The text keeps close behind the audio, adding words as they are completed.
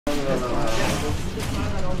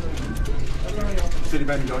City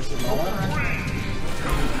Bend Ghost and all that?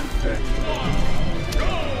 Okay.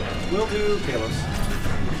 We'll do Kalos.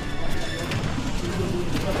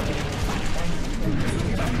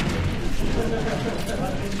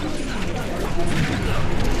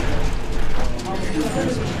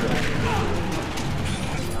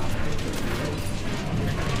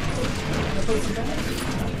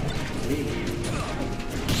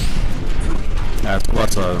 Alright,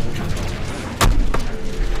 what's up?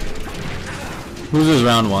 Who's this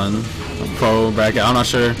round one? Pro bracket, I'm not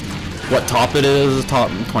sure what top it is,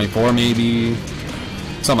 top 24 maybe,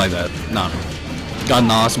 something like that. No. Got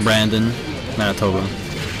NOS, Brandon, Manitoba.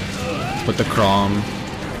 With the Chrom.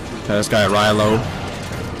 Got this guy Rilo,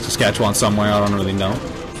 Saskatchewan somewhere, I don't really know.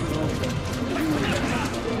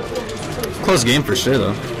 Close game for sure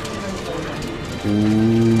though.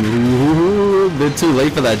 Ooh, bit too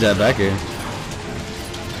late for that jab back here.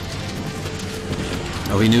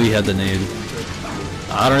 Oh, he knew he had the nade.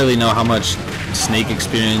 I don't really know how much snake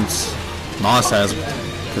experience NOS has,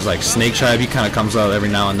 because like Snake Tribe, he kind of comes out every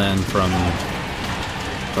now and then from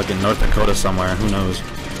fucking North Dakota somewhere, who knows.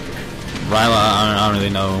 Rilo, I don't really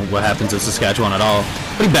know what happens in Saskatchewan at all,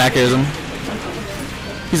 but he back airs him.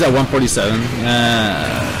 He's at 147.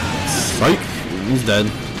 Psych. He's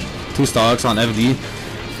dead. 2 stocks on FD.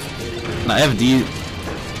 Now FD,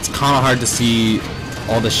 it's kind of hard to see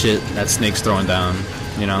all the shit that Snake's throwing down,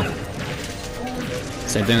 you know?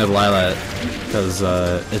 Same thing with Lilat, because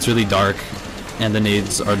it's really dark, and the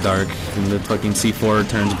nades are dark, and the fucking C4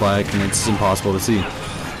 turns black, and it's impossible to see.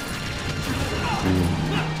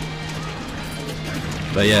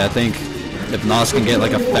 But yeah, I think if NOS can get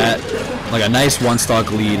like a nice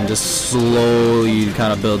 1-stock lead and just slowly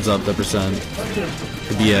kind of builds up the percent,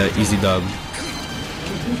 it'd be an easy dub.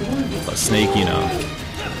 But Snake, you know,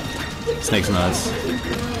 Snake's nuts.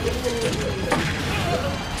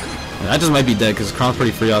 I just might be dead because Chrom's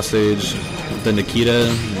pretty free off stage. Then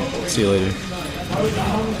Nikita, see you later.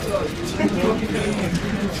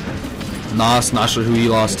 NOS, not sure who he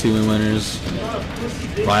lost to in winners.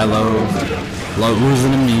 Rilo,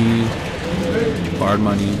 losing to me. Bard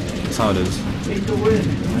money, that's how it is.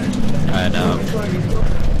 Alright, now. I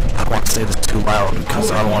don't want to say this too loud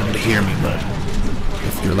because I don't want him to hear me, but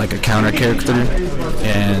if you're like a counter character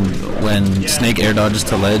and when Snake air dodges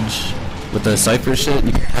to ledge with the Cypher shit,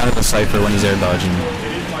 you can counter the Cypher when he's air dodging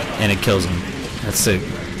and it kills him. That's sick.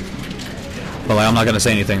 But like, I'm not gonna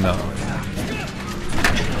say anything though.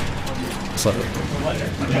 So,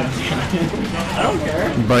 I don't care.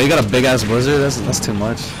 bro, you got a big ass blizzard? That's too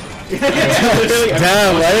much.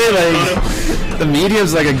 Damn, right? Like, the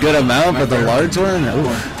medium's like a good amount, but the large one? Ooh.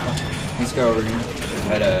 This guy over here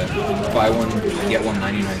had a buy one, get one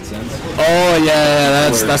 99 cents. Oh, yeah,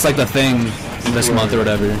 that's like the thing this month or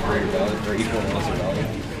whatever.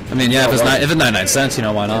 I mean, yeah, if it's 99 cents, you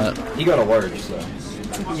know, why not? He got a large, so.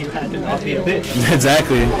 You had to not be a bitch.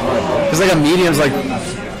 Exactly. It's like a medium's like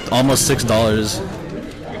almost $6.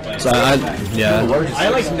 So yeah. I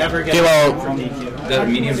like never get from DQ. The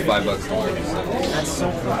medium's $5 the largest. So. That's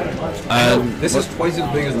so funny. This is twice as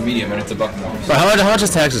big as the medium, and it's $1 more. But how much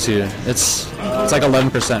is taxes here? It's like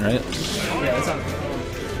 11%, right? Yeah, it's not.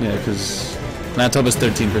 Yeah, because Manitoba's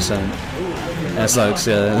 13%. That sucks.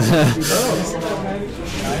 Yeah.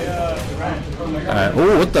 Alright.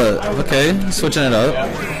 Oh, what the? Okay, switching it up.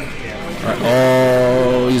 Right.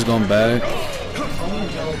 Oh, he's going back.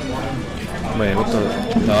 Wait, what the?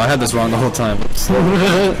 No, I had this wrong the whole time.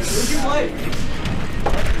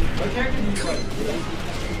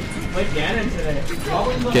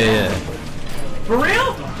 Okay, yeah. For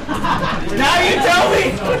real? Now you tell me!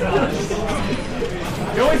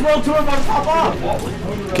 You always roll 2 of them pop off!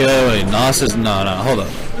 Okay, wait, NOS is... No, hold up.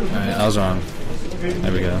 Alright, I was wrong.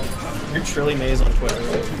 There we go. You're Trilly Maze on Twitter,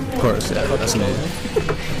 right? Of course, yeah, that's me.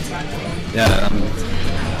 Yeah,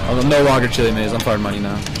 I'm no longer Chili Maze, I'm Hard Money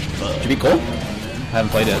now. Should be cool?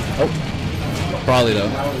 Haven't played it. Oh. Probably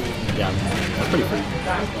though. Yeah, that's pretty free.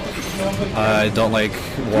 I don't like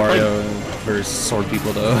Wario versus sword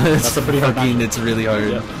people though. That's a pretty hard match. It's really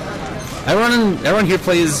hard. Yeah. Everyone here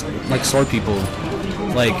plays like sword people.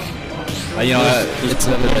 Like, you know, it's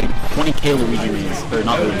like 20k Luigi maze, or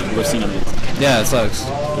not Luigi, Rosina maze. yeah, it sucks.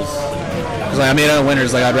 Cause like I made it on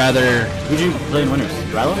winners. Like I'd rather. Who'd you play in winners?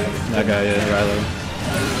 Rilo? That guy, yeah, Rilo.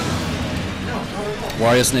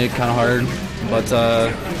 Wario Snake kind of hard, but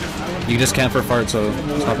you just can't for fart, so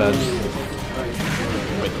it's not bad.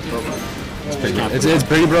 It's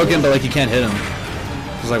pretty broken, but like you can't hit him.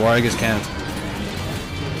 Cause like Wario just can't.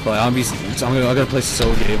 But I'm gonna play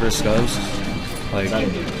so gay versus Scubs. Like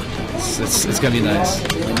it's gonna be nice.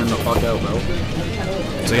 And then the fuck out, bro.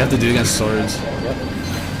 So you have to do against swords.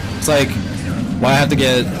 It's like, why I have to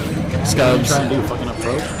get scubs? Trying to do fucking up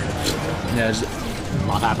pro. Yeah, just,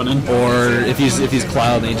 Not happening. or if he's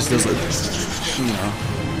Cloud, then he just does like,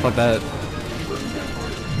 fuck that.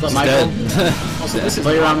 What's up, Dead. Michael?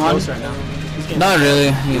 Play around one. Not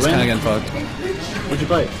really. He's win? kind of getting fucked. What'd you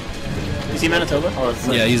play? Is he Manitoba? Oh, it's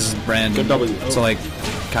Yeah, he's brand. Good W. So like,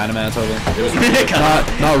 kind of Manitoba.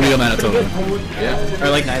 not real Manitoba. Or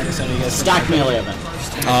like 90% of you guys. Stack melee event.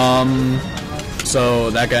 So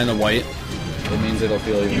that guy in the white, It means it'll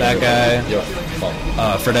feel even that guy, Yo,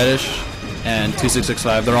 fall. Fredetish, and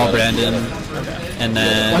 2665. They're all Brandon. And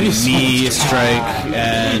then me, Strike,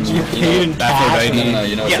 and Aphrodite. No,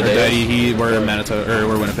 you know Aphrodite, we're Manitoba, or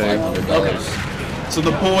we're Winnipeg. Okay. So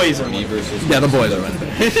the boys are Me versus Yeah, the boys are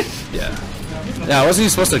Winnipeg. Yeah. Yeah, wasn't he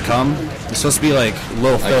supposed to come? He's supposed to be like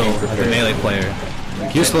Lil Phil, the melee player.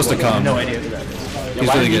 He was supposed to come. no idea who that is. He's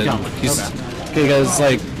why really did he good. come? He's because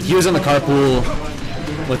like he was in the carpool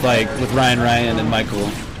with Ryan and Michael,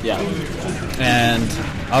 Yeah. and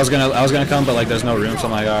I was gonna come, but like there's no room, so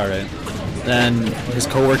I'm like, all right. Then his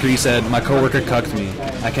coworker, he said, my coworker cucked me.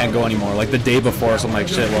 I can't go anymore. Like the day before, so I'm like,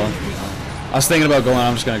 shit. Well, I was thinking about going.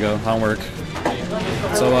 I'm just gonna go. I don't work.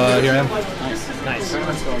 So here I am. Nice.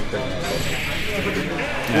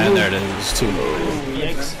 And there it is. Too low.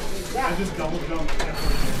 Yikes.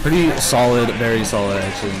 Pretty solid, very solid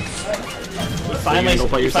actually.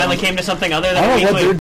 Finally came to something other than I don't know what weekly. they're